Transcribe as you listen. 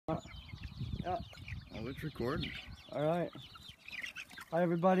Yeah. Oh, it's recording. All right. Hi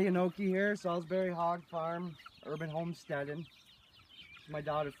everybody, Inoki here, Salisbury Hog Farm, urban homesteading. My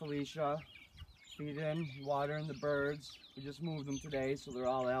daughter Felicia, feeding, watering the birds. We just moved them today, so they're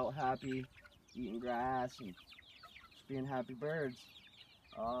all out happy, eating grass and just being happy birds.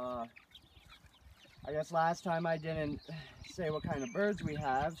 I guess last time I didn't say what kind of birds we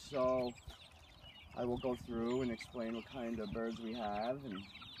have, so I will go through and explain what kind of birds we have. And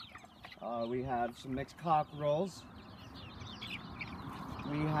we have some mixed cockerels.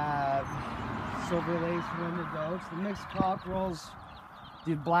 We have silver lace winded goats. The mixed cockerels,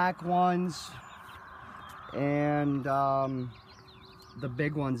 the black ones, and the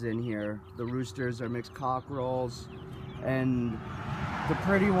big ones in here. The roosters are mixed cockerels, and the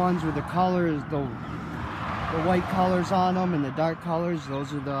pretty ones with the colors, the white colors on them and the dark colors,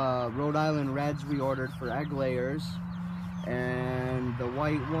 those are the Rhode Island Reds we ordered for egg layers. And the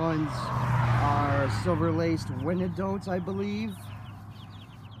white ones are silver laced winded goats, I believe.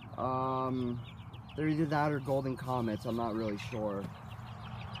 They're either that or golden comets, I'm not really sure.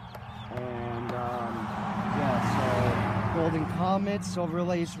 And yeah, so golden comets, silver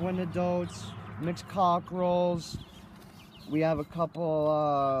laced winded goats, mixed cockerels. We have a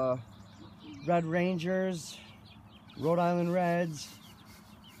couple Red Rangers, Rhode Island Reds,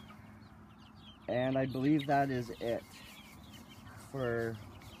 and I believe that is it for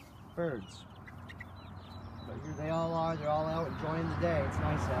birds. But here they all are, they're all out enjoying the day. It's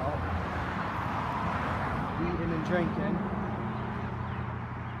nice out, eating and drinking.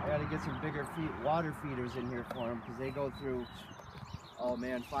 I gotta get some bigger water feeders in here for them because they go through, oh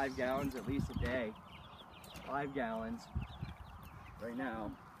man, 5 gallons at least a day. 5 gallons right now.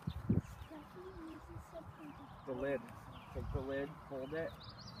 The lid, take the lid, hold it,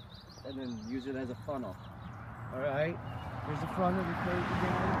 and then use it as a funnel. Alright, here's the front of the cage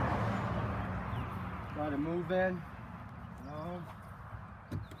again. Got it moving,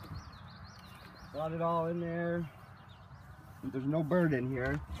 got it all in there. There's no bird in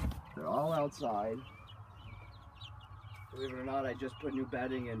here, they're all outside. Believe it or not, I just put new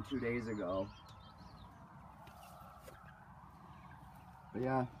bedding in 2 days ago. But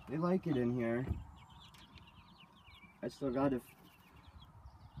yeah, they like it in here. I still got to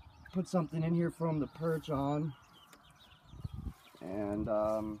put something in here for them to perch on, and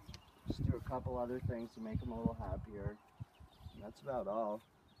just do a couple other things to make them a little happier. And that's about all.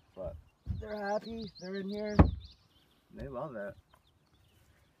 But they're happy, they're in here, and they love it.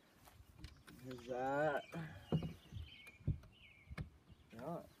 Here's that.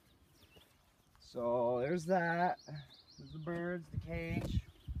 Yeah. So there's that. There's the birds, the cage,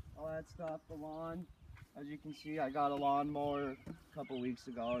 all that stuff, the lawn. As you can see, I got a lawnmower a couple weeks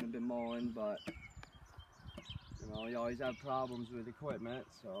ago and I've been mowing, but you know, you always have problems with equipment,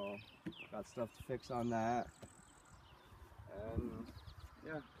 so got stuff to fix on that. And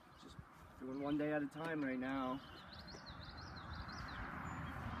yeah, just doing one day at a time right now.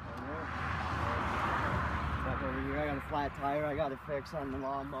 Back over here, I got a flat tire I got to fix on the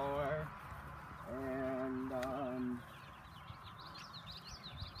lawnmower, and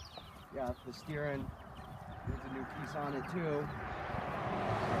yeah, the steering. There's a new piece on it too.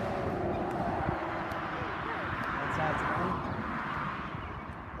 Once that's done,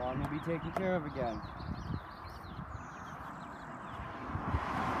 lawn will be taken care of again.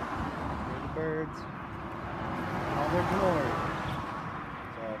 There the birds, all their glory.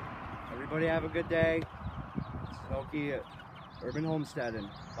 So, everybody have a good day. Smoky Urban Homesteading.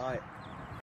 Bye.